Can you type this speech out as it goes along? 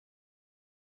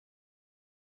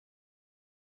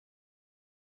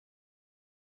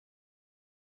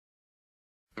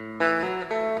When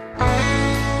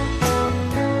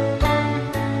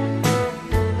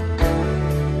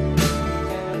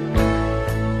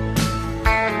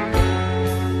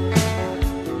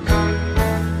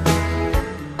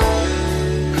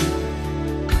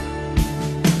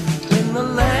the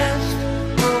last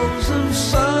rose of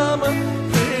summer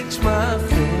pricks my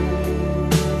finger,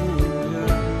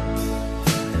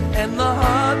 and the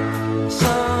hot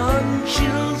sun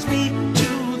chills me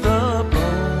to the bone,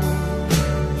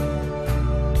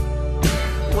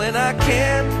 when I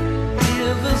can't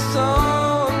hear the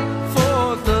song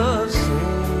for the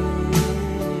singing,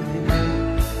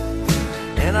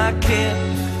 and I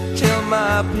can't tell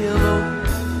my pillow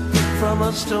from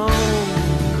a stone,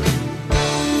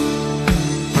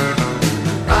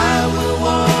 I will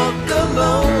walk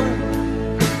alone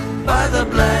by the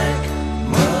black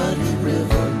muddy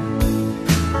river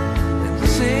and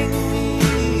sing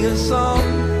me a song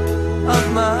of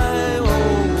my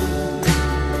own.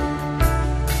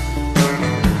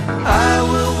 I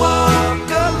will walk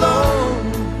alone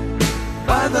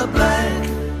by the black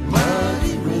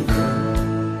muddy river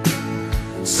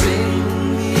and sing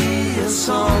me a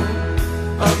song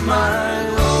of my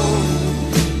own.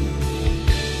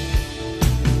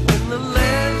 When the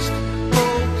last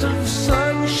bolt of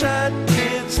sunshine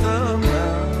hits the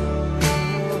mountain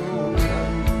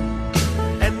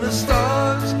and the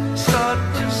stars start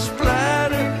to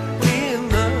splatter in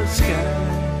the sky,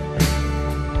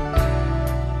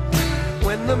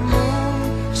 when the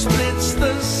moon splits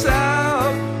the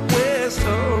southwest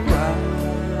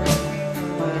horizon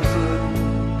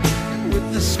with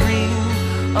the scream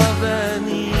of an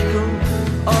eagle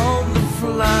on the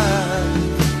fly,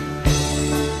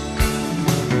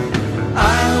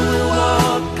 I will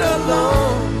walk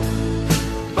alone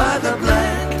by the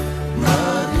black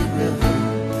muddy river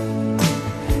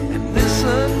and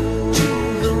listen to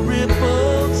the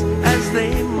ripples as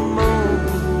they moan.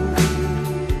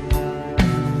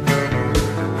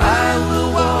 I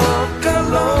will walk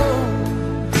alone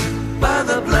by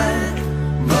the black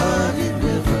muddy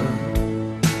river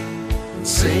and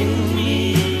sing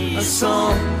me a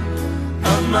song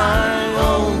of my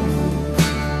own.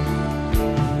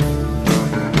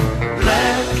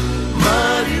 Black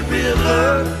muddy river,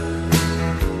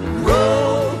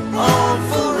 roll on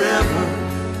forever.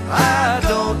 I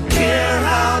don't care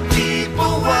how deep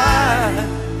or wide,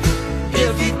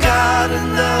 if you got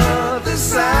another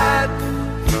side.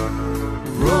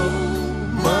 Roll,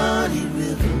 muddy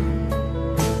river,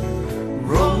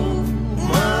 roll,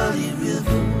 muddy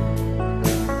river,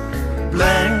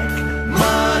 black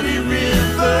muddy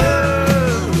river,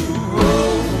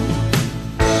 roll.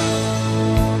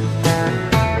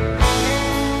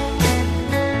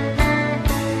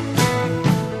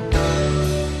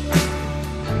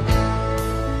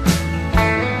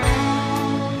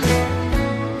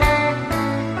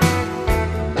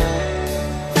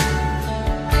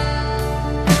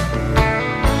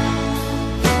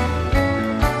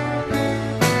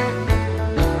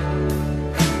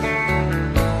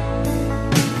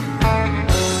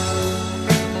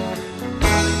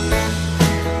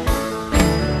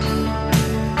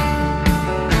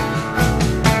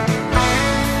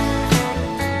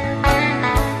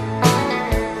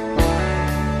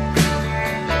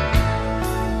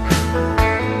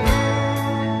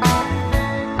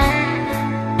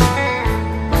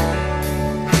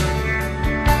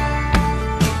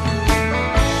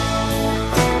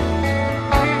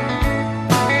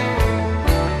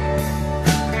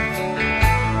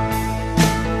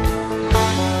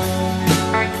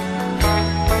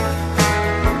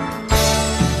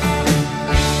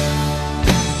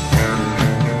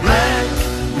 Black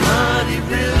muddy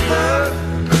river,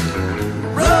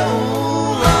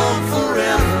 roll on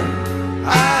forever.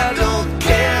 I don't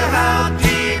care how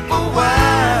deep or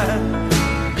wide,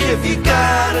 if you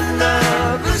got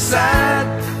another side.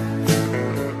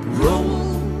 Roll,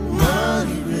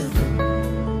 muddy river,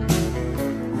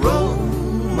 roll,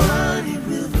 muddy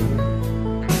river,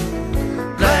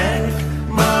 black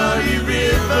muddy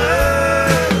river,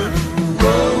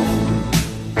 roll.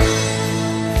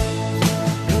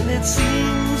 And it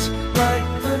seems like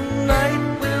the night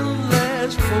will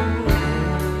last forever,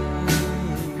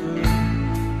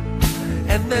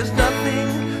 and there's nothing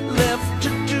left to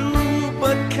do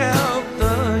but count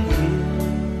the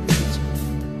years.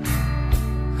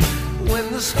 When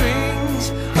the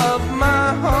strings of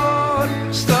my heart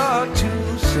start to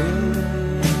sever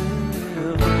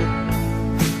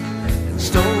and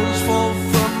stones fall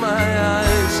from my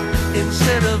eyes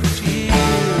instead of tears,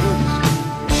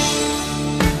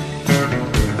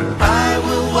 I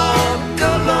will walk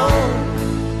alone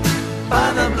by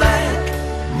the black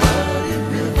muddy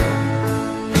river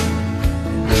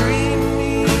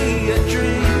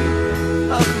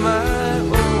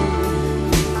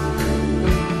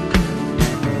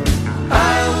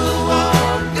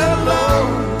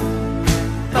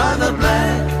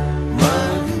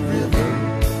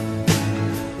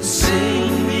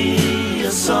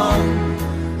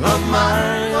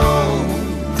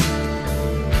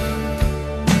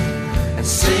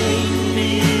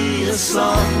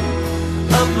song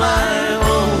of my own.